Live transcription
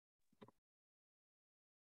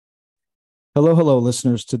Hello, hello,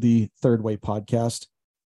 listeners to the Third Way podcast.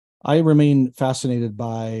 I remain fascinated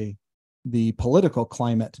by the political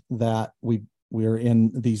climate that we're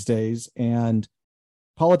in these days, and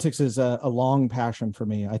politics is a long passion for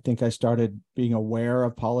me. I think I started being aware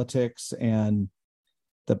of politics and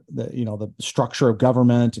the structure of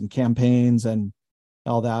government and campaigns and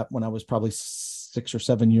all that when I was probably 6 or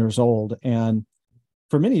 7 years old. And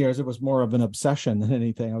for many years, it was more of an obsession than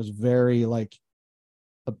anything. I was very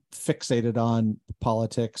fixated on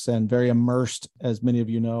politics and very immersed, as many of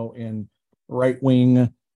you know, in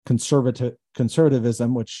right-wing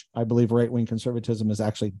conservatism, which I believe right-wing conservatism is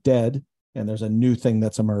actually dead, and there's a new thing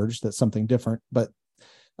that's emerged that's something different. But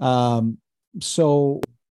so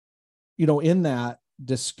in that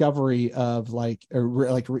discovery of like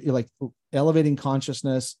elevating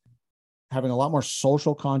consciousness, having a lot more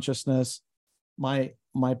social consciousness, my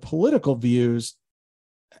political views,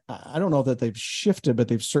 I don't know that they've shifted, but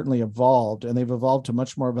they've certainly evolved, and they've evolved to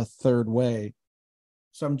much more of a third way.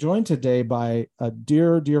 So I'm joined today by a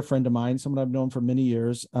dear, dear friend of mine, someone I've known for many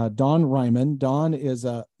years, Don Reiman. Don is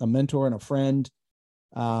a mentor and a friend.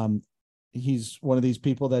 He's one of these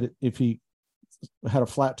people that if he had a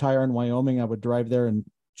flat tire in Wyoming, I would drive there and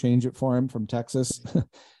change it for him from Texas.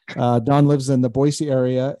 Don lives in the Boise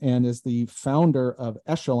area and is the founder of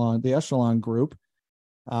the Echelon Group,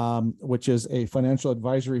 which is a financial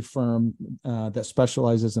advisory firm that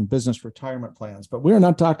specializes in business retirement plans. But we're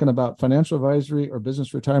not talking about financial advisory or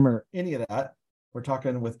business retirement or any of that. We're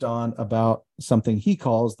talking with Don about something he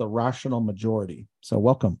calls the rational majority. So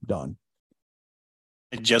welcome, Don.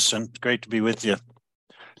 Hey, Justin, great to be with you.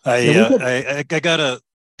 Yeah, I got to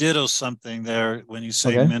ditto something there when you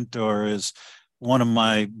say okay. mentor. Is one of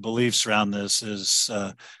my beliefs around this is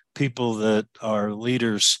people that are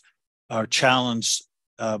leaders are challenged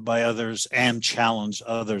by others and challenge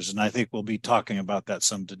others. And I think we'll be talking about that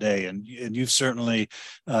some today. And you've certainly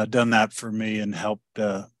done that for me and helped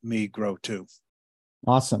me grow too.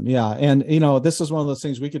 Awesome. Yeah. And, this is one of those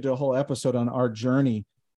things we could do a whole episode on our journey.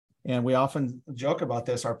 And we often joke about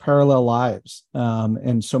this, our parallel lives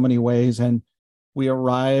in so many ways. And we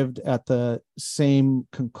arrived at the same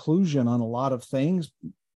conclusion on a lot of things,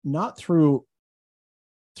 not through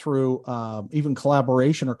even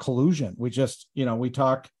collaboration or collusion. We just, we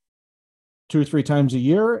talk 2 or 3 times a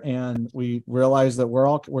year, and we realize that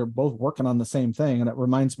we're both working on the same thing. And it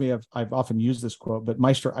reminds me of, I've often used this quote, but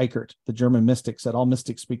Meister Eckhart, the German mystic, said all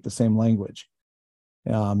mystics speak the same language.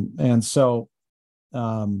 And so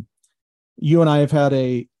you and I have had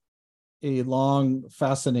a long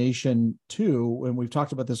fascination too, and we've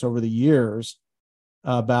talked about this over the years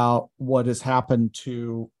about what has happened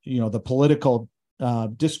to the political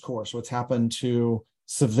discourse, what's happened to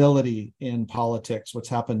civility in politics, what's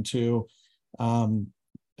happened to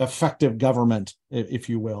effective government, if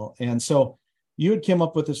you will. And so you had come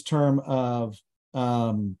up with this term of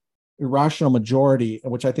irrational majority,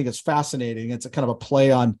 which I think is fascinating. It's a kind of a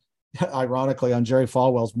play on, ironically, on Jerry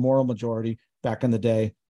Falwell's moral majority back in the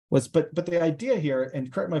day. But the idea here,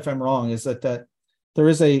 and correct me if I'm wrong, is that there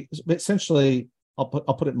is essentially, I'll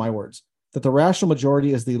put it in my words, that the rational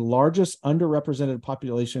majority is the largest underrepresented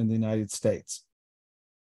population in the United States.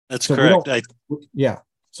 That's correct. Yeah.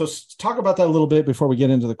 So talk about that a little bit before we get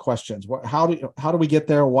into the questions. How do we get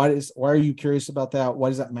there? Why are you curious about that? Why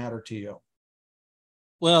does that matter to you?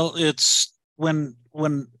 Well, it's when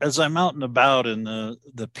as I'm out and about, and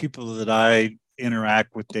the people that I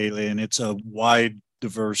interact with daily, and it's a wide,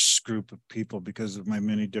 diverse group of people because of my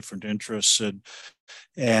many different interests,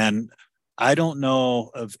 and I don't know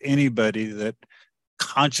of anybody that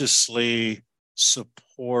consciously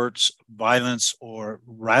supports violence or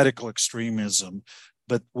radical extremism,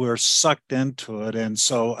 but we're sucked into it. And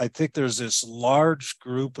so I think there's this large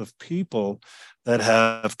group of people that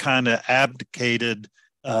have kind of abdicated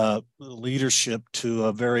leadership to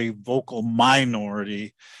a very vocal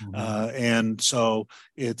minority. And so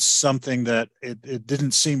it's something that it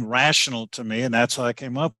didn't seem rational to me. And that's how I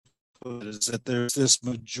came up with it, is that there's this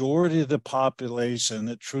majority of the population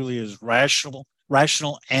that truly is rational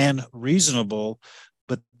and reasonable,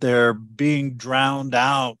 but they're being drowned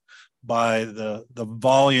out by the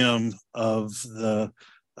volume of the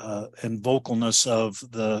and vocalness of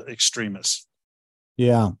the extremists.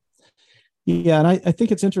 Yeah. And I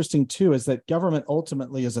think it's interesting too, is that government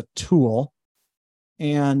ultimately is a tool.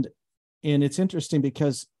 And it's interesting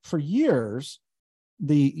because for years,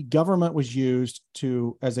 the government was used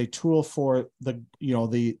as a tool for the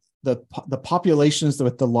populations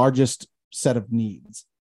with the largest set of needs,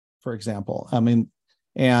 for example. I mean,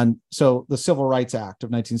 and so the Civil Rights Act of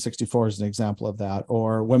 1964 is an example of that,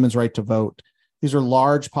 or women's right to vote. These are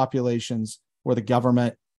large populations where the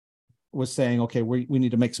government was saying, okay, we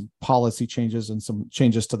need to make some policy changes and some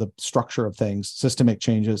changes to the structure of things, systemic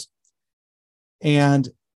changes. And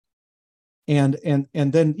then,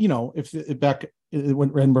 if back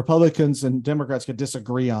when Republicans and Democrats could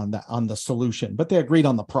disagree on the solution, but they agreed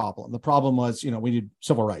on the problem. The problem was, we need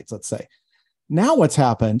civil rights, let's say. Now what's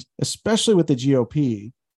happened, especially with the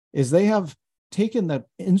GOP, is they have taken the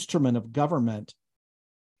instrument of government,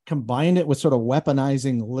 combined it with sort of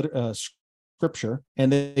weaponizing scripture,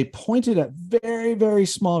 and they pointed at very, very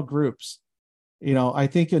small groups. I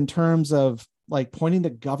think in terms of like pointing the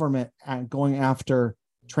government at going after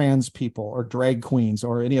trans people or drag queens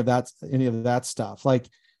or any of that stuff, like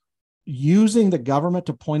using the government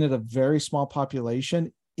to point at a very small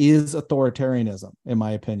population is authoritarianism, in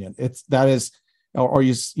my opinion.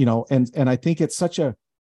 And I think it's such a,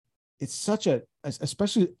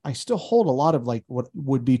 especially, I still hold a lot of like what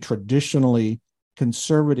would be traditionally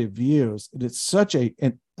conservative views. It's such a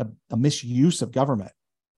misuse of government.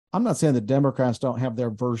 I'm not saying the Democrats don't have their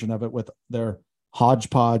version of it with their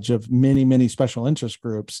hodgepodge of many, many special interest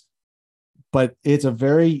groups, but it's a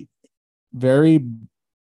very, very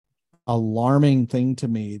alarming thing to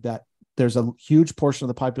me that there's a huge portion of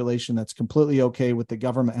the population that's completely okay with the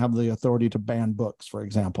government having the authority to ban books, for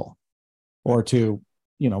example, or to,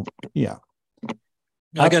 yeah.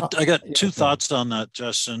 I got two thoughts on that,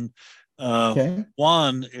 Justin. Okay.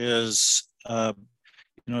 One is,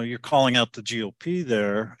 you're calling out the GOP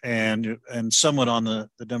there, and somewhat on the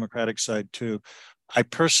Democratic side too. I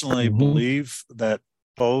personally believe that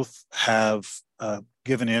both have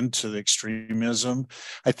given in to the extremism.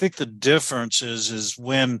 I think the difference is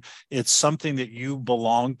when it's something that you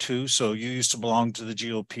belong to. So you used to belong to the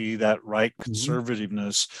GOP, that right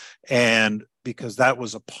conservativeness, and because that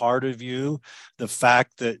was a part of you, the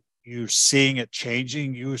fact that you're seeing it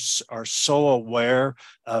changing, you are so aware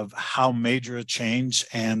of how major a change,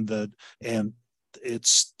 and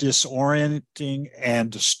it's disorienting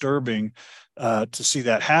and disturbing to see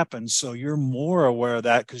that happen. So you're more aware of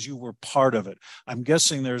that because you were part of it. I'm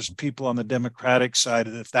guessing there's people on the Democratic side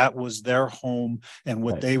that if that was their home and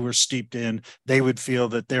what they were steeped in, they would feel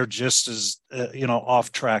that they're just as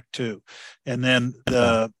off track too. And then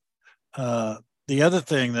the other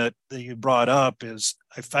thing that you brought up is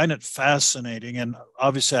I find it fascinating, and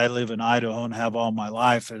obviously I live in Idaho and have all my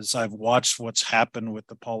life, as I've watched what's happened with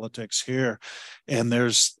the politics here. And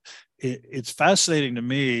it's fascinating to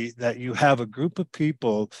me that you have a group of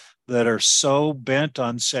people that are so bent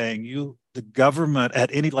on saying the government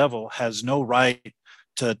at any level has no right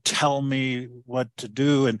to tell me what to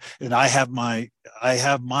do, and I have my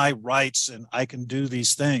rights and I can do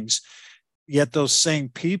these things. Yet those same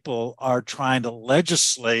people are trying to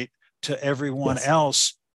legislate to everyone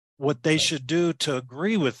else what they should do to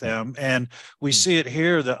agree with them. And we see it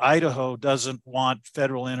here that Idaho doesn't want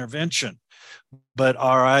federal intervention, but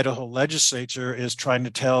our Idaho legislature is trying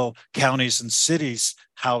to tell counties and cities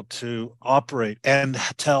how to operate and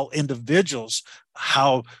tell individuals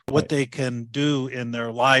what they can do in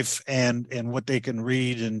their life and what they can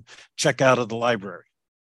read and check out of the library.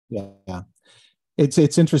 Yeah.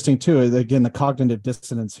 It's interesting too. Again, the cognitive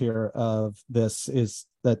dissonance here of this is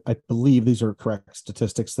that I believe these are correct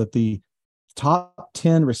statistics, that the top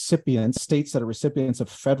 10 states that are recipients of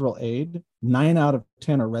federal aid, 9 out of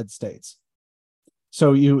 10 are red states.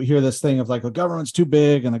 So you hear this thing of like the government's too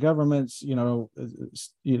big and the government's, everybody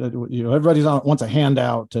wants a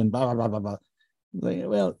handout and blah, blah, blah, blah, blah.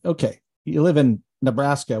 Well, okay. You live in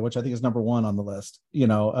Nebraska, which I think is number 1 on the list,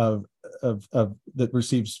 of that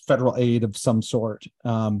receives federal aid of some sort.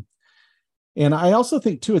 And I also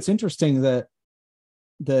think too, it's interesting that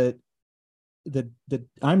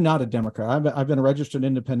I'm not a Democrat. I've been a registered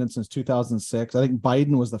independent since 2006. I think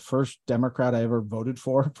Biden was the first Democrat I ever voted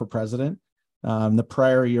for president. The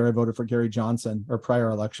prior year, I voted for Gary Johnson, or prior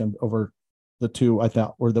election, over the two I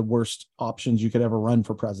thought were the worst options you could ever run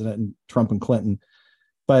for president, and Trump and Clinton.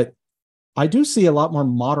 But I do see a lot more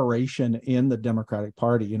moderation in the Democratic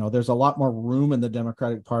Party. There's a lot more room in the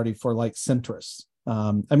Democratic Party for like centrists.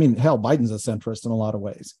 I mean, hell, Biden's a centrist in a lot of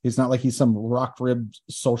ways. He's not like he's some rock-ribbed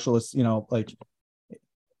socialist,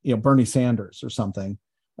 Bernie Sanders or something.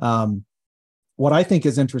 What I think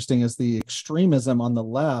is interesting is the extremism on the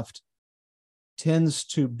left tends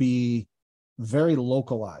to be very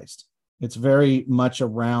localized. It's very much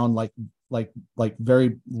around like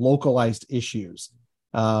very localized issues.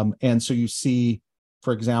 And so you see,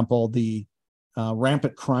 for example, the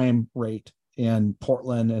rampant crime rate in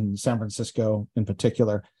Portland and San Francisco in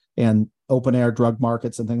particular, and open air drug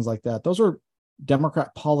markets and things like that. Those are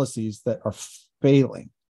Democrat policies that are failing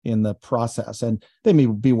in the process, and they may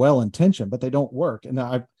be well intentioned, but they don't work.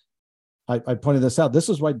 And I pointed this out. This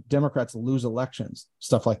is why Democrats lose elections.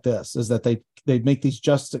 Stuff like this is that they make these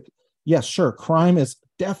yes, sure, crime is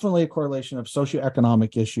definitely a correlation of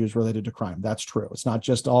socioeconomic issues related to crime. That's true. It's not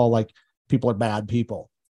just all like people are bad people.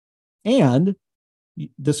 And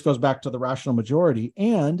this goes back to the rational majority.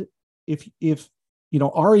 And if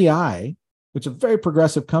REI, which is a very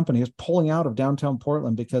progressive company, is pulling out of downtown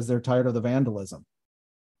Portland because they're tired of the vandalism,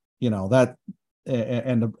 that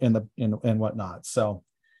and whatnot. So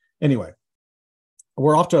anyway,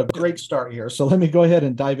 we're off to a great start here. So let me go ahead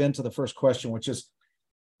and dive into the first question, which is,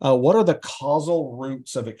 what are the causal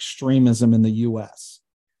roots of extremism in the U.S.?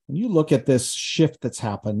 When you look at this shift that's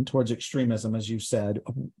happened towards extremism, as you said,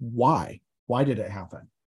 why? Why did it happen?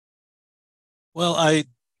 Well,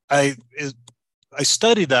 I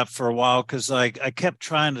studied that for a while because I kept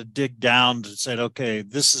trying to dig down to say, okay,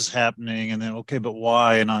 this is happening, and then okay, but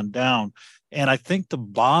why, and on down. And I think the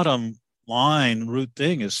bottom line root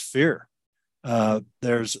thing is fear.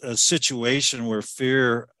 There's a situation where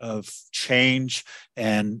fear of change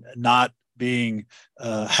and not being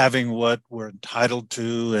having what we're entitled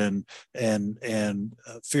to, and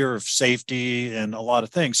fear of safety, and a lot of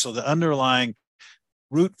things. So the underlying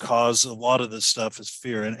root cause of a lot of this stuff is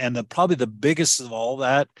fear, and probably the biggest of all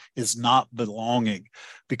that is not belonging,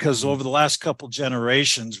 because over the last couple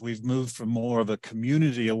generations we've moved from more of a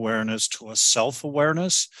community awareness to a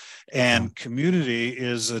self-awareness, and community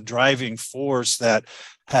is a driving force that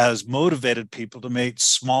has motivated people to make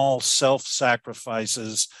small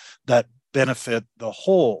self-sacrifices that benefit the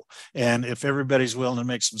whole. And if everybody's willing to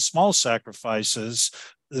make some small sacrifices,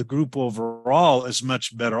 the group overall is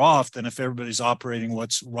much better off than if everybody's operating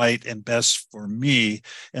what's right and best for me.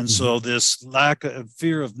 And so this lack of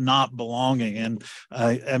fear of not belonging, and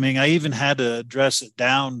I mean, I even had to address it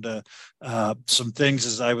down to some things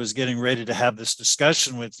as I was getting ready to have this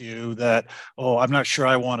discussion with you, that, oh, I'm not sure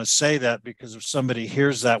I want to say that, because if somebody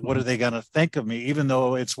hears that, what are they going to think of me? Even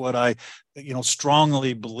though it's what I,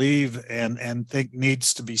 strongly believe and think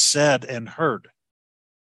needs to be said and heard.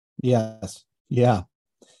 Yes. Yeah.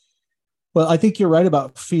 Well, I think you're right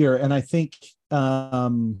about fear, and I think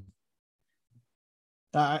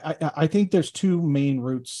I think there's two main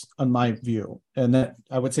roots on my view, and that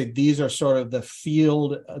I would say these are sort of the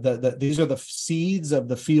field, these are the seeds of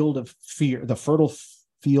the field of fear, the fertile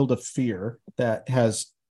field of fear that has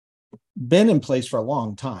been in place for a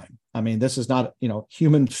long time. I mean, this is not,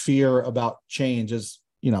 human fear about change is,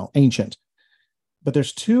 ancient, but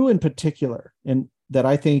there's two in particular, and that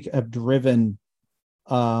I think have driven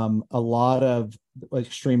a lot of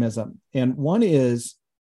extremism. And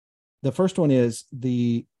the first one is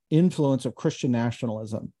the influence of Christian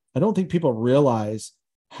nationalism. I don't think people realize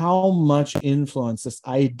how much influence this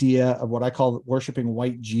idea of what I call worshiping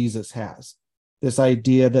white Jesus has. This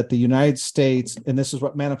idea that the United States, and this is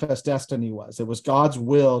what Manifest Destiny was, it was God's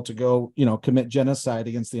will to go, commit genocide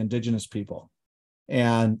against the indigenous people.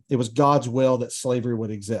 And it was God's will that slavery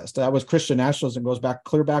would exist. That was Christian nationalism, goes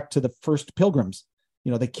clear back to the first pilgrims.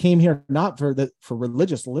 They came here not for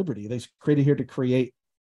religious liberty. They created here to create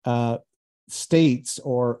states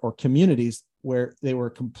or communities where they were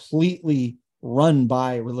completely run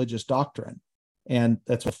by religious doctrine. And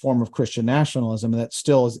that's a form of Christian nationalism that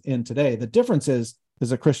still is in today. The difference is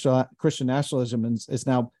a Christian nationalism is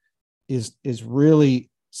now really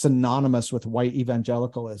synonymous with white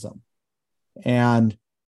evangelicalism. And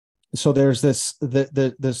so there's this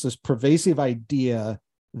pervasive idea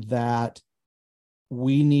that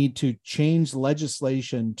we need to change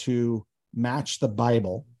legislation to match the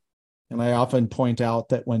Bible. And I often point out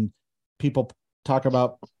that when people talk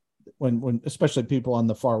about, when especially people on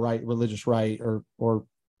the far right, religious right, or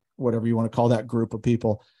whatever you want to call that group of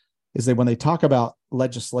people, is that when they talk about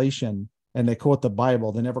legislation and they quote the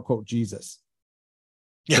Bible, they never quote Jesus.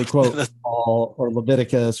 Yeah. They quote Paul or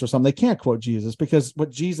Leviticus or something. They can't quote Jesus, because what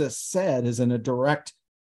Jesus said is in a direct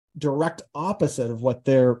opposite of what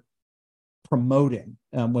they're promoting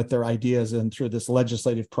with their ideas and through this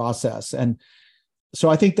legislative process. And so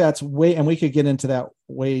I think that's and we could get into that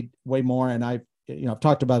way more. And I've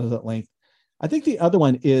talked about it at length. I think the other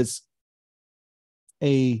one is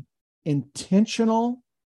a intentional,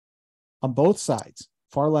 on both sides,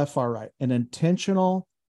 far left, far right, an intentional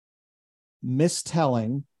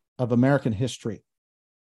mistelling of American history.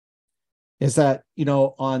 Is that,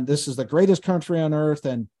 this is the greatest country on earth,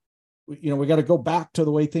 and we got to go back to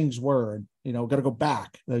the way things were. Got to go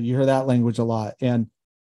back. You hear that language a lot. And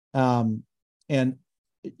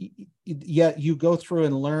yet you go through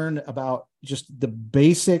and learn about just the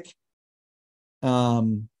basic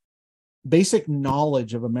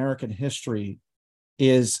knowledge of American history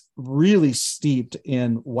is really steeped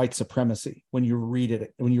in white supremacy when you read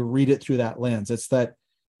it through that lens. It's that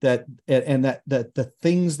the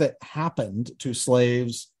things that happened to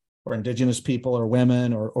slaves or indigenous people or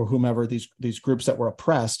women or whomever, these groups that were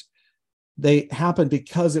oppressed, they happened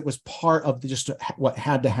because it was part of just what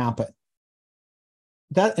had to happen.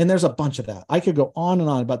 That, and there's a bunch of that. I could go on and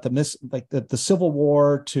on about the Civil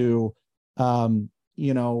War to the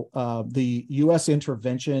U.S.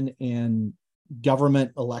 intervention in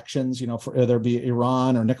government elections, for whether it be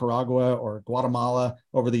Iran or Nicaragua or Guatemala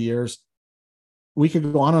over the years. We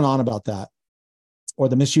could go on and on about that, or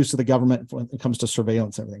the misuse of the government when it comes to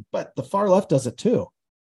surveillance and everything. But the far left does it too,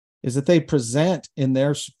 is that they present in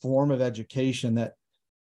their form of education that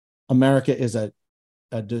America is a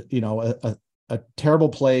terrible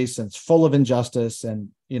place, and it's full of injustice,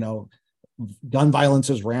 and gun violence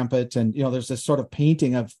is rampant, and there's this sort of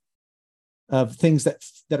painting of things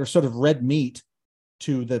that are sort of red meat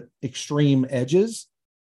to the extreme edges,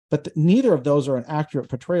 but neither of those are an accurate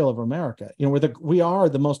portrayal of America. We are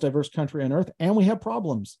the most diverse country on earth, and we have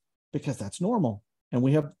problems because that's normal, and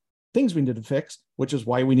we have things we need to fix, which is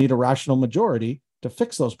why we need a rational majority to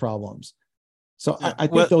fix those problems. So I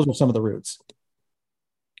think those are some of the roots.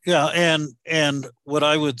 Yeah, and what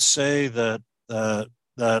I would say that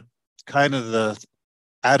kind of the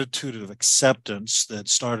attitude of acceptance that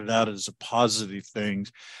started out as a positive thing,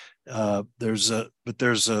 there's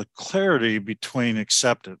a clarity between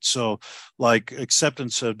acceptance. So, like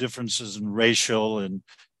acceptance of differences in racial and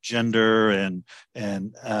gender and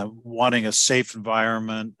wanting a safe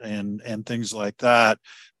environment and things like that,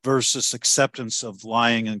 versus acceptance of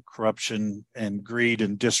lying and corruption and greed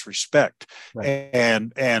and disrespect. Right.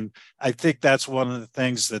 And I think that's one of the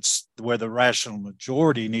things that's where the rational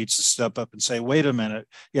majority needs to step up and say, wait a minute,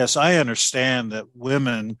 yes, I understand that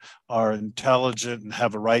women are intelligent and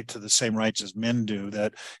have a right to the same rights as men do,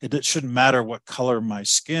 that it shouldn't matter what color my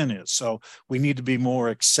skin is. So we need to be more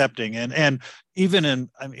accepting. And even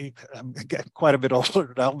I'm quite a bit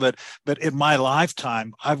older now, but in my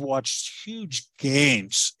lifetime, I've watched huge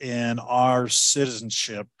gains in our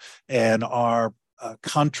citizenship and our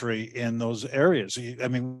country in those areas. I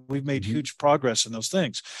mean, we've made huge progress in those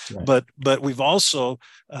things, right. But we've also,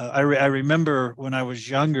 I remember when I was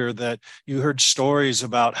younger that you heard stories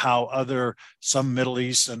about how some Middle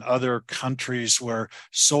East and other countries were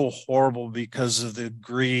so horrible because of the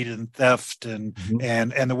greed and theft and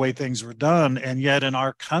the way things were done. And yet in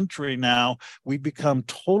our country now, we become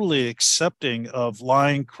totally accepting of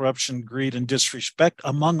lying, corruption, greed, and disrespect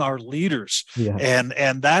among our leaders. Yeah.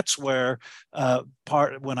 And that's where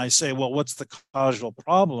when I say, well, what's the causal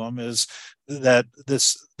problem, is that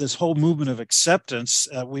this whole movement of acceptance,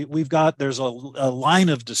 there's a line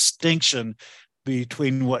of distinction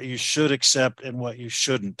between what you should accept and what you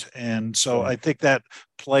shouldn't. And so I think that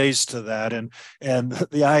plays to that. And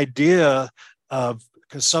the idea of,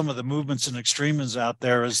 because some of the movements and extremisms out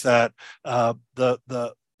there is that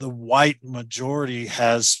the white majority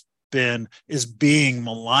is being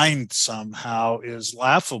maligned somehow, is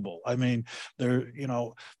laughable. I mean,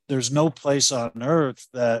 there's no place on earth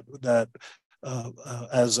that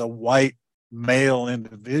as a white male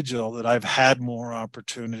individual that I've had more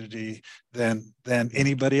opportunity than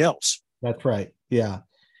anybody else. That's right. Yeah.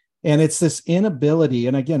 And it's this inability.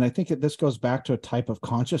 And again, I think this goes back to a type of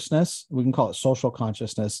consciousness. We can call it social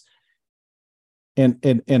consciousness. And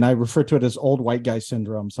I refer to it as old white guy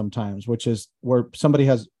syndrome sometimes, which is where somebody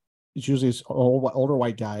it's usually this older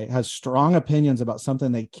white guy has strong opinions about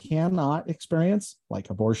something they cannot experience, like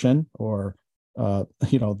abortion or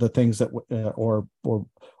the things that or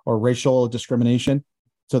racial discrimination.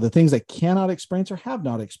 So the things they cannot experience or have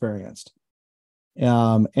not experienced.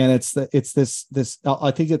 And it's this.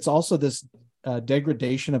 I think it's also this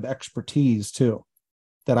degradation of expertise too.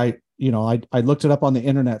 That I looked it up on the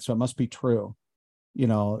internet, so it must be true.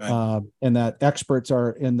 Right. And that experts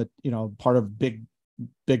are in the part of big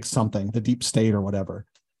something, the deep state or whatever.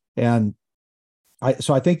 And I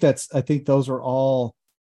think those are all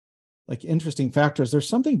like interesting factors. There's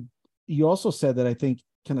something you also said that I think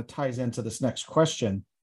kind of ties into this next question,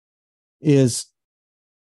 is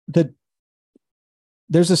that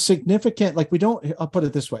there's a significant, I'll put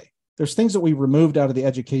it this way. There's things that we removed out of the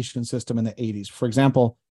education system in the 80s. For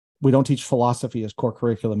example, we don't teach philosophy as core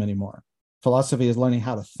curriculum anymore. Philosophy is learning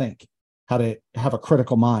how to think, how to have a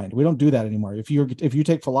critical mind. We don't do that anymore. If you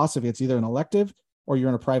take philosophy, it's either an elective or you're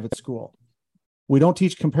in a private school. We don't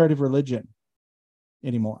teach comparative religion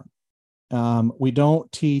anymore. We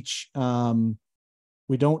don't teach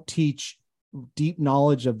deep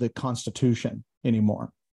knowledge of the Constitution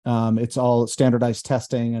anymore. It's all standardized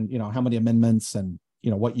testing and how many amendments and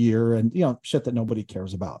what year, and shit that nobody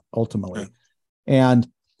cares about ultimately. Right. And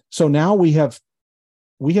so now we have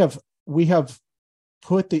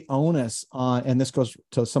put the onus on, and this goes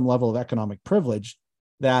to some level of economic privilege,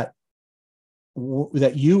 that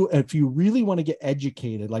if you really want to get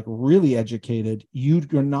educated, like really educated,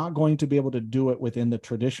 you're not going to be able to do it within the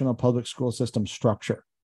traditional public school system structure,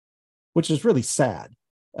 which is really sad,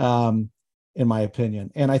 in my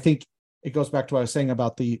opinion. And I think it goes back to what I was saying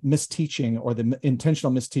about the misteaching or the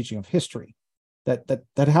intentional misteaching of history that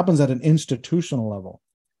happens at an institutional level.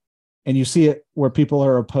 And you see it where people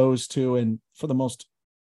are opposed to, and for the most,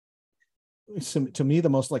 to me, the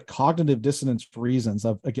most like cognitive dissonance reasons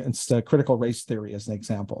against critical race theory as an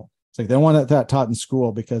example. It's like they don't want that taught in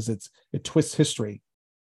school because it twists history.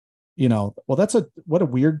 Well, what a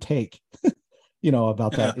weird take,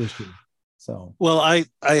 about that issue. So, well, I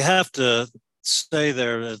have to say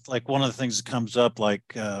there that, like, one of the things that comes up, like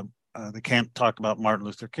they can't talk about Martin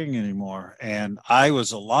Luther King anymore, and I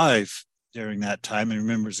was alive during that time, and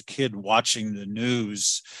remember as a kid watching the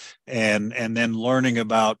news and then learning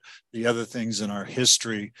about the other things in our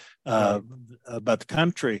history about the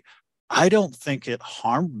country. I don't think it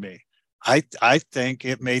harmed me. I think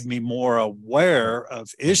it made me more aware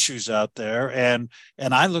of issues out there, and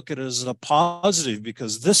I look at it as a positive,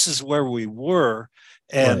 because this is where we were,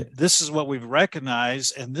 and this is what we've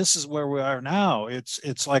recognized, and this is where we are now.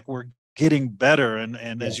 It's like we're getting better,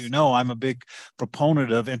 and as you know, I'm a big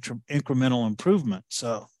proponent of incremental improvement.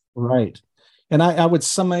 So right. And I would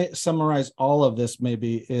summarize all of this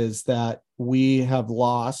maybe is that we have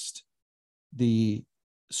lost the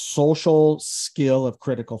social skill of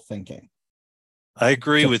critical thinking. I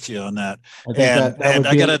agree with you on that. And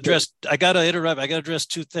I got to interrupt. I got to address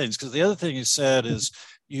two things, because the other thing you said is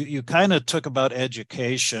you kind of took about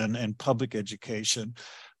education and public education.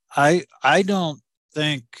 I don't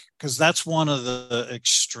think, because that's one of the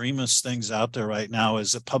extremist things out there right now,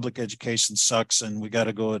 is that public education sucks and we got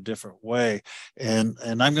to go a different way. And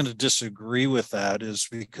I'm going to disagree with that, is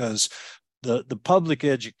because the public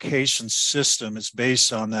education system is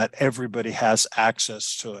based on that everybody has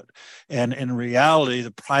access to it. And in reality, the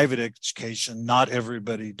private education, not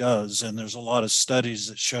everybody does. And there's a lot of studies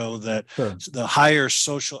that show that the higher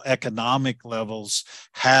social economic levels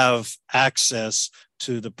have access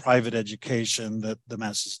to the private education that the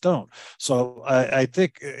masses don't. So I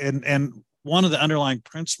think, and one of the underlying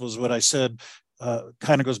principles, what I said,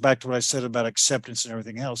 kind of goes back to what I said about acceptance and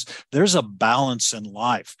everything else. There's a balance in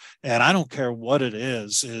life, and I don't care what it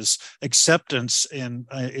is acceptance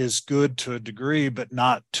is good to a degree, but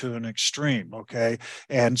not to an extreme. Okay.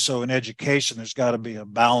 And so in education, there's got to be a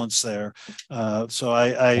balance there. So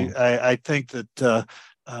I think that,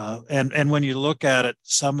 and when you look at it,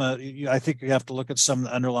 I think you have to look at some of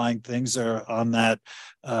the underlying things there on that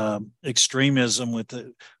extremism with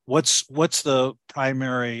what's the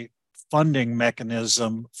primary funding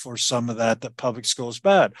mechanism for some of that public school is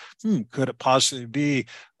bad. Could it possibly be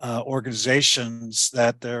organizations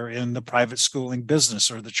that they're in the private schooling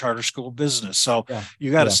business or the charter school business? So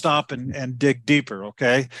you got to stop and dig deeper.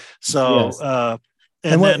 Okay. So,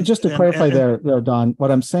 just to clarify there, Don,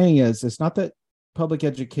 what I'm saying is, it's not that public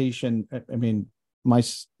education, I mean, my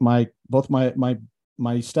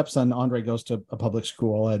stepson Andre goes to a public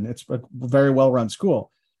school, and it's a very well-run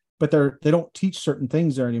school, but they don't teach certain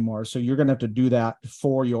things there anymore. So you're going to have to do that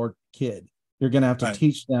for your kid. You're going to have to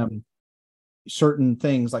teach them certain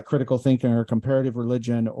things like critical thinking or comparative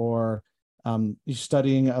religion, or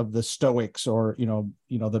studying of the Stoics, or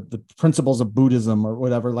the principles of Buddhism, or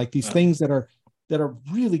whatever, like these things that are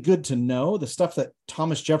really good to know, the stuff that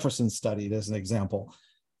Thomas Jefferson studied, as an example.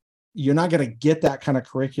 You're not going to get that kind of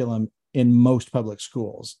curriculum in most public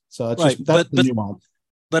schools. So that's the nuance.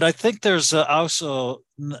 But I think there's also,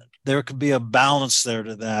 there could be a balance there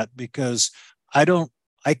to that, because I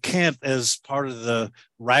can't, as part of the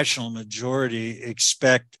rational majority,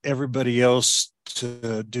 expect everybody else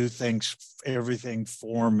to do everything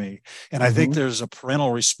for me. And I think there's a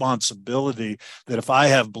parental responsibility that if I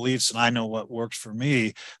have beliefs and I know what works for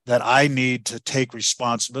me, that I need to take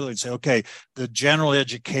responsibility and say, okay, the general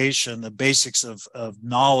education, the basics of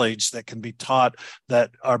knowledge that can be taught that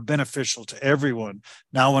are beneficial to everyone.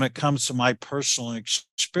 Now, when it comes to my personal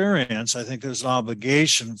experience, I think there's an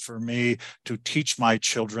obligation for me to teach my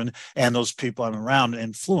children and those people I'm around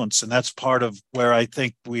influence. And that's part of where I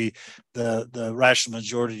think the rational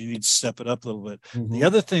majority needs to step it up a little bit. The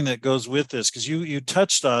other thing that goes with this, because you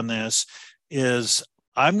touched on this, is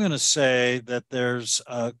I'm going to say that there's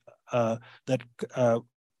the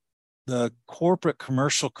the corporate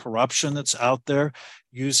commercial corruption that's out there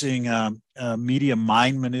using media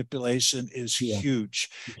mind manipulation is huge.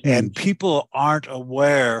 And people aren't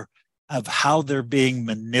aware of how they're being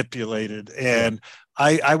manipulated. And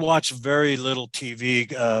I watch very little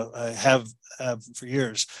TV. I have for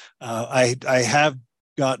years. I have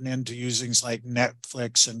gotten into using like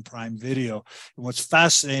Netflix and Prime Video. And what's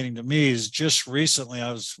fascinating to me is just recently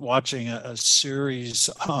I was watching a series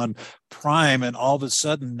on Prime, and all of a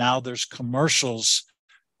sudden now there's commercials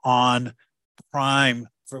on Prime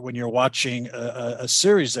for when you're watching a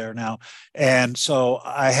series there now. And so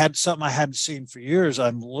I had something I hadn't seen for years.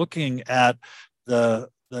 I'm looking at the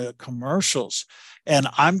commercials, and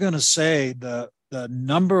I'm going to say the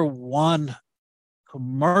number one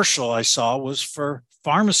commercial I saw was for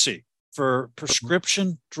pharmacy, for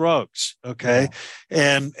prescription drugs. Okay.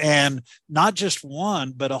 And not just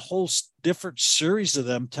one, but a whole different series of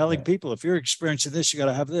them telling people, if you're experiencing this, you got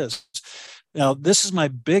to have this. Now, this is my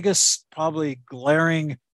biggest, probably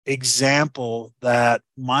glaring example that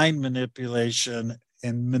mind manipulation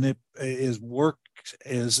and is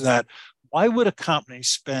that why would a company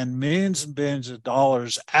spend millions and billions of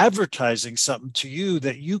dollars advertising something to you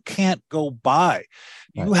that you can't go buy?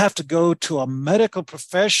 You have to go to a medical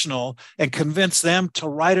professional and convince them to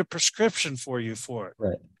write a prescription for you for it.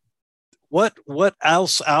 Right. What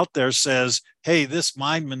else out there says, hey, this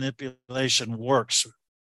mind manipulation works?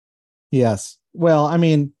 Yes. Well, I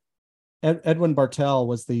mean, Edwin Bartel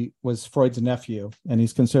was Freud's nephew, and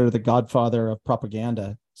he's considered the godfather of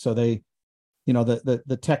propaganda. So they,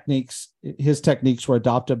 the techniques, his techniques were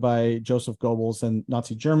adopted by Joseph Goebbels in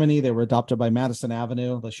Nazi Germany. They were adopted by Madison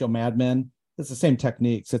Avenue, the show Mad Men. It's the same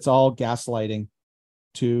techniques. It's all gaslighting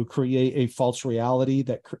to create a false reality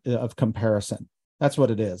of comparison. That's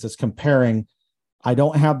what it is. It's comparing. I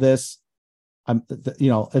don't have this.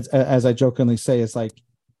 As I jokingly say, it's like,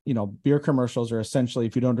 beer commercials are essentially,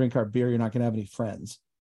 if you don't drink our beer, you're not going to have any friends.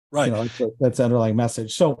 Right. That's the underlying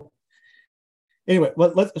message. So anyway,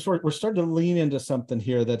 we're starting to lean into something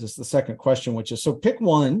here that is the second question, which is, so pick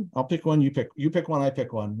one. I'll pick one. You pick one. I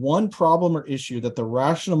pick one. One problem or issue that the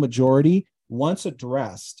rational majority wants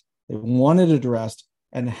addressed, they wanted addressed,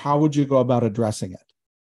 and how would you go about addressing it?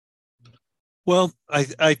 Well,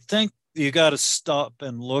 I think you got to stop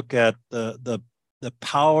and look at the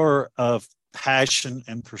power of passion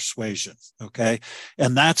and persuasion. Okay.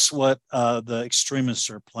 And that's what the extremists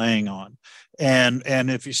are playing on. And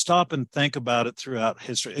if you stop and think about it throughout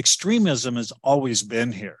history, extremism has always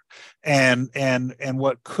been here. And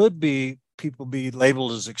what could be people be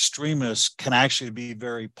labeled as extremists can actually be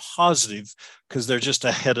very positive because they're just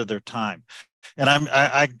ahead of their time. And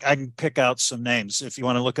I can pick out some names. If you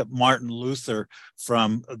want to look at Martin Luther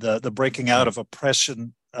from the breaking out of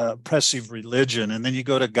oppressive religion, and then you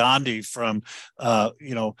go to Gandhi from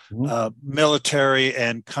military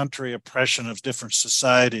and country oppression of different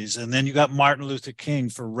societies, and then you got Martin Luther King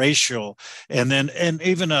for racial, and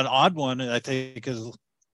even an odd one I think is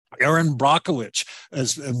Aaron Brockovich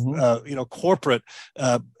as corporate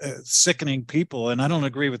sickening people. And I don't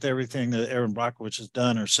agree with everything that Aaron Brockovich has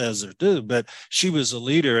done or says or do, but she was a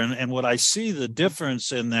leader. And what I see the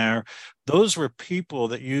difference in there, those were people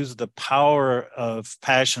that used the power of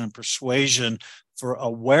passion and persuasion for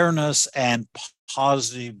awareness and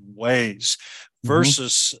positive ways.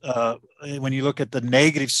 Versus when you look at the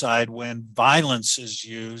negative side, when violence is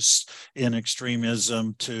used in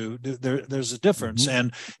extremism, there's a difference,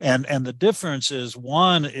 and the difference is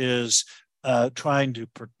one is trying to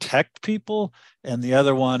protect people, and the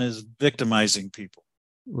other one is victimizing people.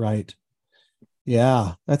 Right.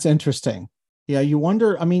 Yeah, that's interesting. Yeah, you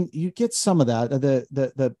wonder. I mean, you get some of that.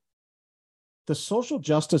 The social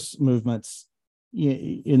justice movements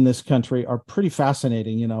in this country are pretty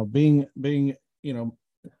fascinating. Being in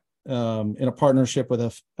a partnership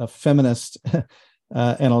with a feminist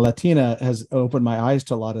and a Latina has opened my eyes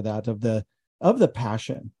to a lot of that, of the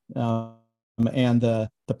passion and the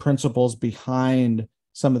principles behind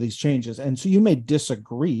some of these changes. And so you may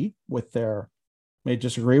disagree with some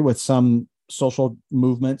social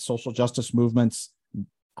justice movements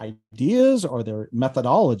ideas or their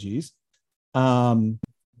methodologies,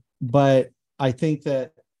 but I think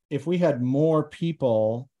that if we had more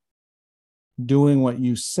people doing what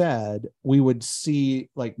you said, we would see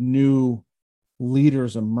like new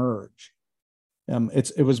leaders emerge.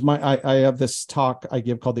 I have this talk I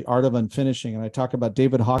give called The Art of Unfinishing, and I talk about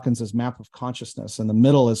David Hawkins's map of consciousness, and the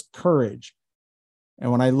middle is courage.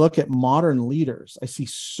 And when I look at modern leaders, I see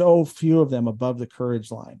so few of them above the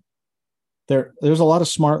courage line. There's a lot of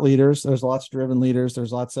smart leaders, there's lots of driven leaders,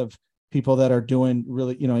 there's lots of people that are doing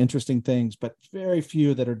really interesting things, but very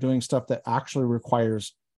few that are doing stuff that actually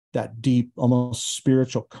requires that deep, almost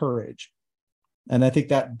spiritual courage. And I think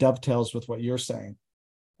that dovetails with what you're saying.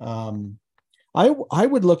 I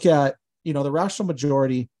would look at, the rational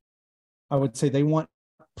majority. I would say they want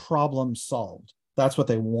problems solved. That's what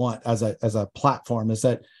they want as a platform, is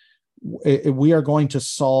that we are going to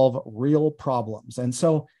solve real problems. And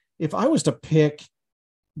so if I was to pick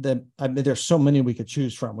there's so many we could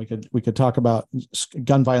choose from. We could talk about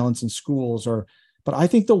gun violence in schools, but I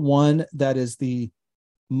think the one that is the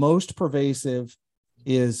most pervasive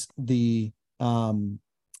is the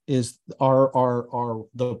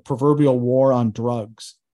proverbial war on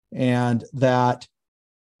drugs, and that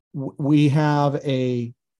we have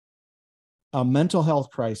a mental health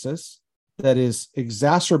crisis that is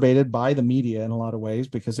exacerbated by the media in a lot of ways,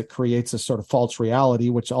 because it creates a sort of false reality,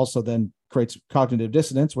 which also then creates cognitive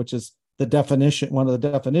dissonance, which is one of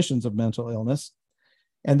the definitions of mental illness.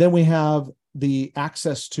 And then we have the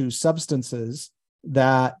access to substances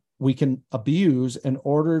that we can abuse in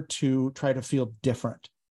order to try to feel different.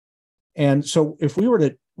 And so if we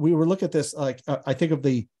were look at this, like, I think of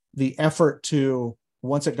the effort to,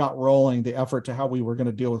 once it got rolling, the effort to how we were going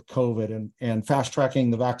to deal with COVID and fast tracking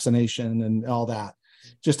the vaccination and all that,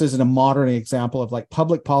 just as a modern example of like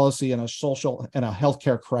public policy and a social and a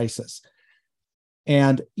healthcare crisis.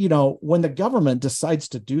 And, when the government decides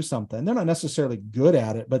to do something, they're not necessarily good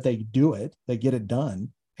at it, but they do it, they get it done.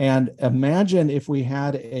 And imagine if we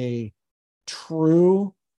had a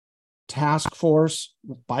true task force,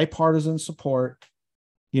 bipartisan support,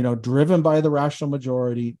 driven by the rational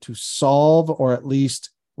majority to solve or at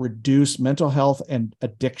least reduce mental health and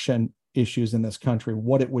addiction issues in this country,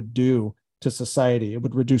 what it would do to society. It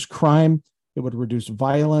would reduce crime. It would reduce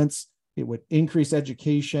violence. It would increase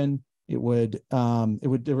education. There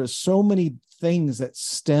were so many things that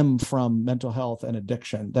stem from mental health and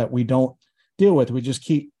addiction that we don't deal with.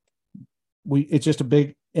 It's just a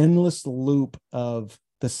big endless loop of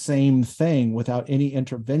the same thing without any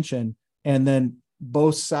intervention. And then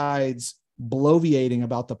both sides bloviating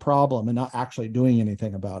about the problem and not actually doing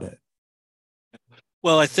anything about it.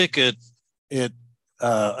 Well, I think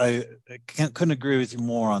I couldn't agree with you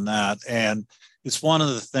more on that. And it's one of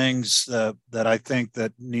the things that I think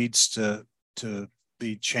that needs to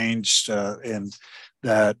be changed, and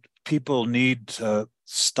that people need to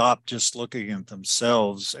stop just looking at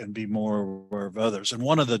themselves and be more aware of others. And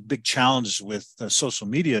one of the big challenges with social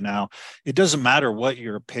media now, it doesn't matter what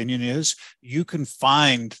your opinion is, you can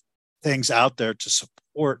find things out there to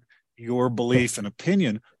support your belief and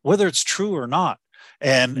opinion, whether it's true or not.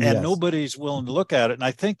 And Yes. nobody's willing to look at it. And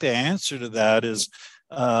I think the answer to that is,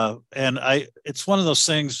 it's one of those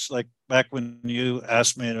things, like back when you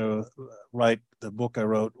asked me to write the book I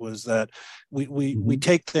wrote, was that we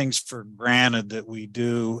take things for granted that we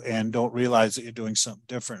do and don't realize that you're doing something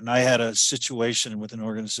different. And I had a situation with an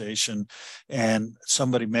organization, and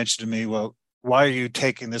somebody mentioned to me, well, why are you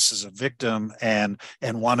taking this as a victim and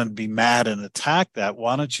wanting to be mad and attack that?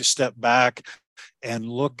 Why don't you step back and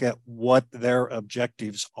look at what their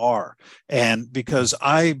objectives are? And because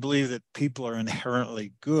I believe that people are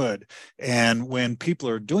inherently good, and when people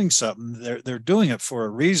are doing something, they're doing it for a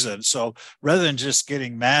reason. So rather than just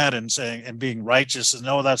getting mad and saying and being righteous and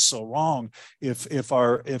no, that's so wrong, if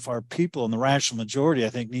our people in the rational majority, I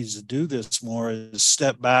think, needs to do this more, is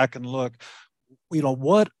step back and look,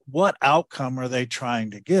 what outcome are they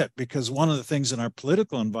trying to get? Because one of the things in our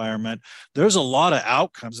political environment, there's a lot of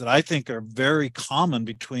outcomes that I think are very common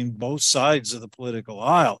between both sides of the political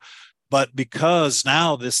aisle. But because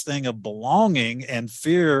now this thing of belonging and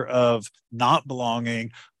fear of not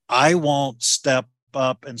belonging, I won't step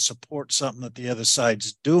up and support something that the other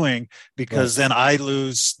side's doing, because then I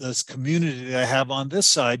lose this community that I have on this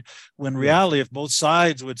side. When reality, if both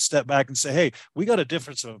sides would step back and say, hey, we got a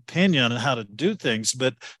difference of opinion on how to do things,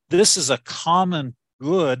 but this is a common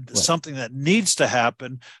good, something that needs to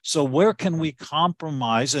happen. So where can we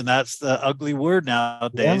compromise? And that's the ugly word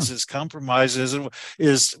nowadays, is compromises.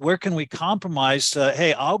 Is where can we compromise to,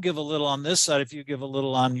 hey, I'll give a little on this side if you give a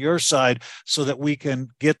little on your side, so that we can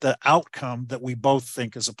get the outcome that we both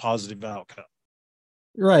think is a positive outcome.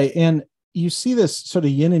 Right. And you see this sort of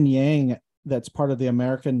yin and yang that's part of the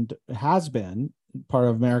has been part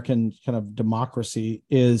of American kind of democracy,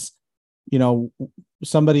 is,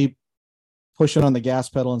 somebody pushing on the gas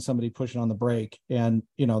pedal and somebody pushing on the brake. And,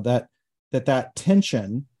 that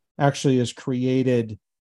tension actually is created,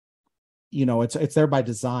 it's there by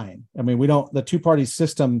design. I mean, the two-party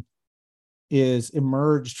system is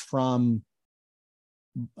emerged from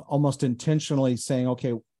almost intentionally saying,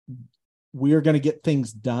 okay, we are going to get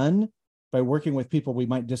things done by working with people we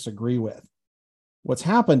might disagree with. What's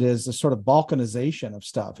happened is this sort of balkanization of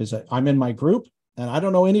stuff, is that I'm in my group, and I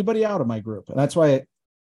don't know anybody out of my group. And that's why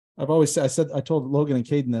I've always said, I told Logan and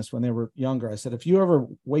Caden this when they were younger. I said, if you ever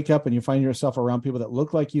wake up and you find yourself around people that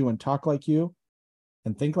look like you and talk like you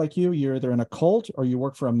and think like you're either in a cult or you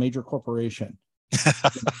work for a major corporation.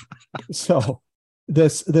 So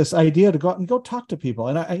this idea to go out and go talk to people.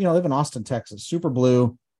 And I live in Austin, Texas, super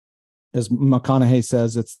blue. As McConaughey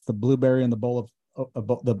says, it's the blueberry in the bowl of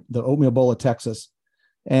the oatmeal bowl of Texas.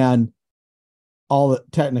 And all of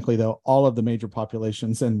the major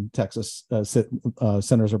populations in Texas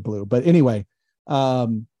centers are blue. But anyway,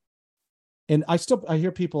 and I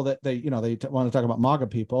hear people that they want to talk about MAGA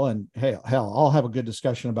people, and hell, I'll have a good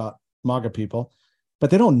discussion about MAGA people, but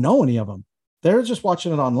they don't know any of them. They're just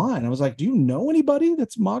watching it online. I was like, do you know anybody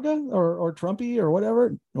that's MAGA or Trumpy or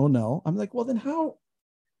whatever? Oh, no. I'm like, well, then how,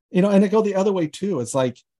 and it go the other way too. It's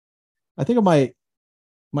like, I think of my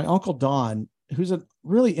Uncle Don, who's a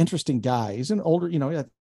really interesting guy. He's an older,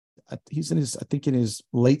 he's in his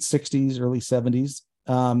late 60s, early 70s.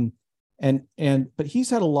 But he's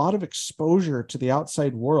had a lot of exposure to the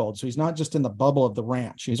outside world. So he's not just in the bubble of the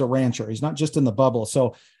ranch. He's a rancher. He's not just in the bubble.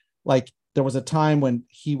 So like there was a time when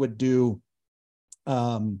he would do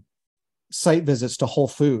site visits to Whole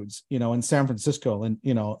Foods, in San Francisco, and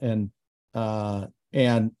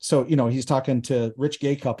so he's talking to rich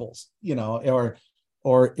gay couples, and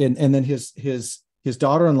then his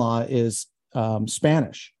daughter-in-law is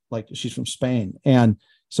Spanish, like she's from Spain, and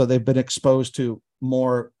so they've been exposed to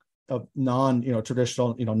more of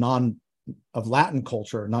traditional, of Latin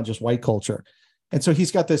culture, not just white culture, and so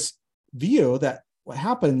he's got this view that what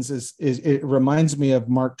happens is it reminds me of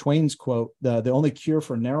Mark Twain's quote, the only cure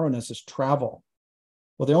for narrowness is travel.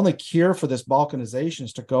 Well, the only cure for this balkanization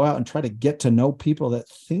is to go out and try to get to know people that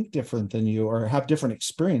think different than you or have different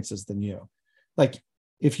experiences than you. Like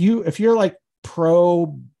if you're like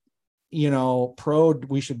pro,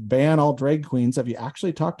 we should ban all drag queens. Have you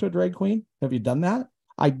actually talked to a drag queen? Have you done that?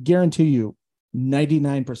 I guarantee you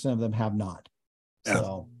 99% of them have not. Yeah.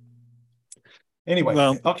 So anyway,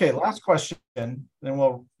 okay, last question. Then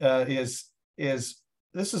we'll is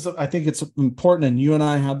this is, I think it's important, and you and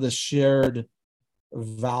I have this shared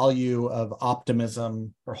value of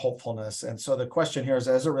optimism or hopefulness. And so the question here is,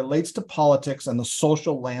 as it relates to politics and the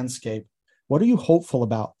social landscape, what are you hopeful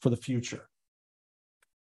about for the future?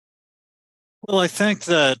 Well, I think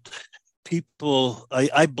that people,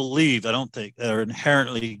 I believe, I don't think they're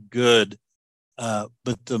inherently good,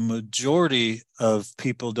 but the majority of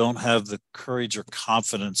people don't have the courage or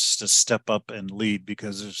confidence to step up and lead,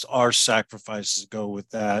 because there's our sacrifices go with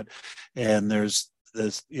that. And there's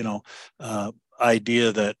this,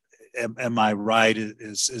 idea that am I right?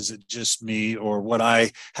 Is it just me, or what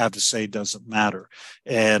I have to say doesn't matter?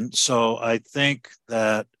 And so I think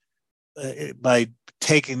that by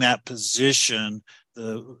taking that position,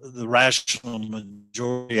 the rational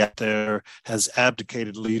majority out there has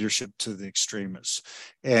abdicated leadership to the extremists.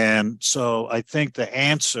 And so I think the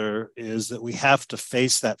answer is that we have to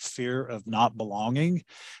face that fear of not belonging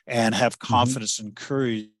and have confidence and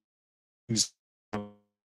courage.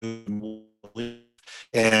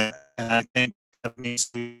 And I think that means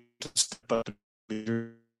we step up and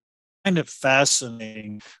leader. I find it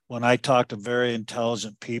fascinating when I talk to very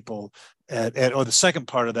intelligent people, or the second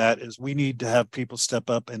part of that is we need to have people step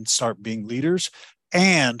up and start being leaders,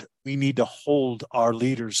 and we need to hold our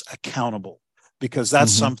leaders accountable, because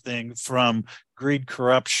that's something from greed,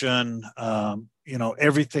 corruption,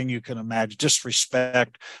 everything you can imagine.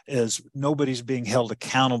 Disrespect is nobody's being held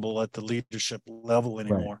accountable at the leadership level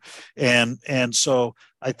anymore. Right. And so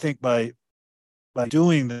I think by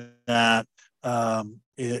doing that,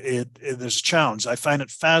 there's a challenge. I find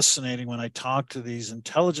it fascinating when I talk to these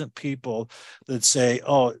intelligent people that say,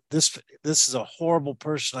 "Oh, this is a horrible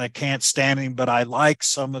person. I can't stand him, but I like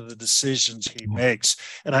some of the decisions he makes."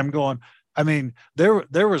 And I'm going, I mean,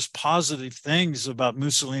 there was positive things about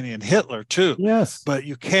Mussolini and Hitler too. Yes, but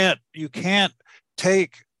you can't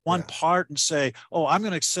take one part and say, "Oh, I'm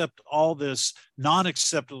going to accept all this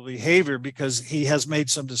non-acceptable behavior because he has made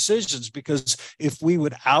some decisions." Because if we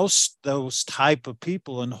would oust those type of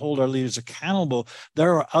people and hold our leaders accountable,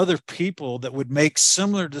 there are other people that would make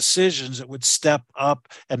similar decisions that would step up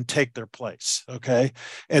and take their place. Okay.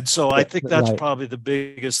 And so I think that's probably the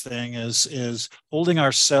biggest thing is holding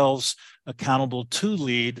ourselves accountable to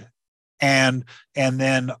lead, and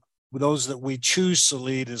then those that we choose to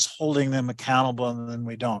lead is holding them accountable, and then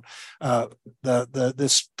we don't.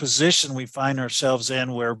 This position we find ourselves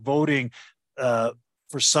in, where voting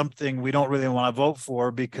for something we don't really want to vote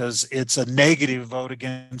for because it's a negative vote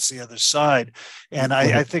against the other side, and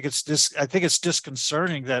I think it's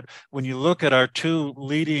disconcerting that when you look at our two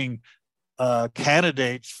leading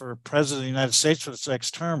candidates for president of the United States for this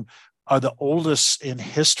next term are the oldest in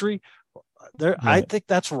history. Right. I think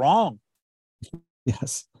that's wrong.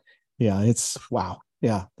 Yes. Yeah. It's wow.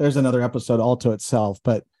 Yeah. There's another episode all to itself,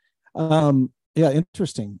 but yeah,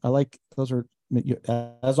 interesting. I like those are,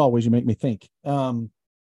 as always, you make me think.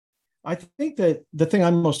 I think that the thing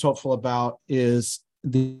I'm most hopeful about is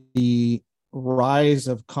the rise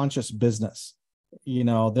of conscious business.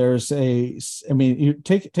 There's you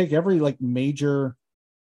take every like major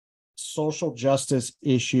social justice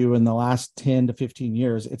issue in the last 10 to 15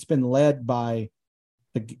 years. It's been led by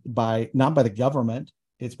not by the government.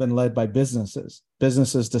 It's been led by businesses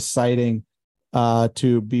deciding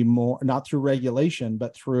to be more, not through regulation,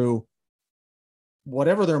 but through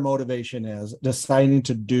whatever their motivation is, deciding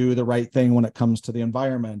to do the right thing when it comes to the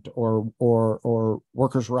environment or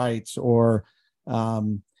workers' rights or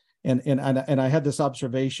and I had this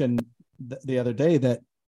observation the other day that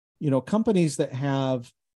companies that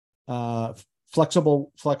have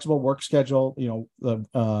flexible work schedule,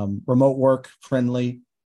 remote work friendly,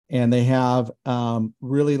 and they have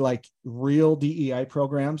really like real DEI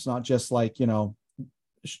programs, not just like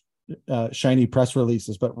shiny press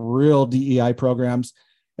releases, but real DEI programs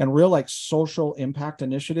and real like social impact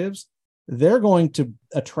initiatives. They're going to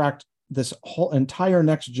attract this whole entire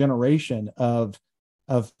next generation of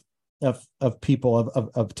people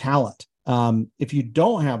of talent. If you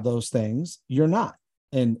don't have those things, you're not.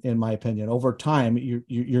 In my opinion, over time,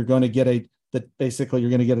 you're going to get you're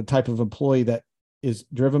going to get a type of employee that is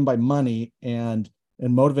driven by money and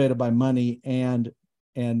motivated by money and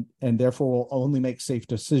therefore will only make safe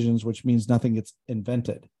decisions, which means nothing gets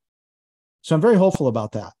invented. So I'm very hopeful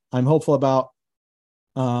about that. I'm hopeful about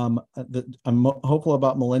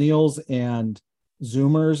millennials and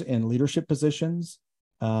Zoomers in leadership positions.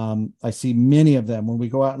 I see many of them when we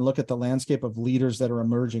go out and look at the landscape of leaders that are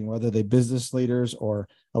emerging, whether they business leaders or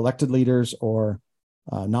elected leaders or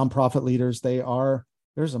nonprofit leaders.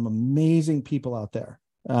 There's some amazing people out there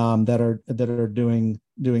that are doing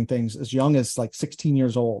things as young as like 16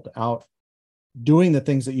 years old, out doing the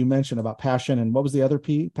things that you mentioned about passion and what was the other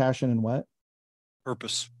P? Passion and what?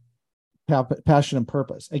 Purpose. Passion and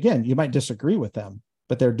purpose. Again, you might disagree with them,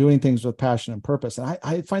 but they're doing things with passion and purpose. And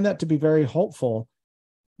I find that to be very hopeful,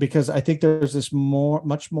 because I think there's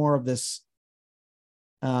much more of this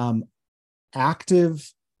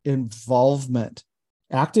active involvement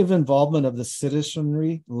of the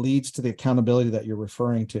citizenry leads to the accountability that you're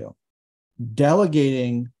referring to.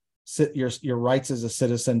 Delegating your rights as a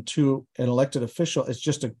citizen to an elected official is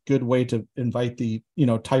just a good way to invite the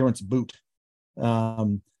tyrant's boot,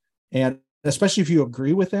 and especially if you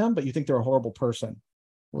agree with them but you think they're a horrible person,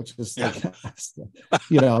 which is it's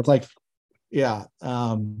like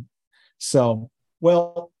so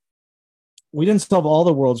well, we didn't solve all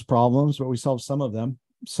the world's problems, but we solved some of them.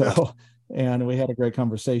 So and we had a great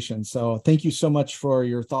conversation. So thank you so much for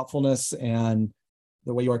your thoughtfulness and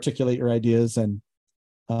the way you articulate your ideas. And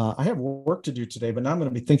I have work to do today, but now I'm going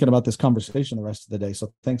to be thinking about this conversation the rest of the day.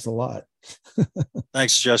 So thanks a lot.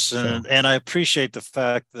 Thanks, Justin. And I appreciate the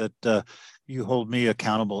fact that you hold me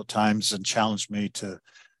accountable at times and challenge me to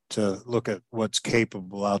look at what's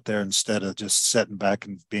capable out there instead of just sitting back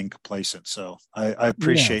and being complacent. So I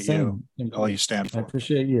appreciate you, all you stand for. I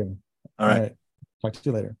appreciate you. All right. Talk to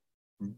you later.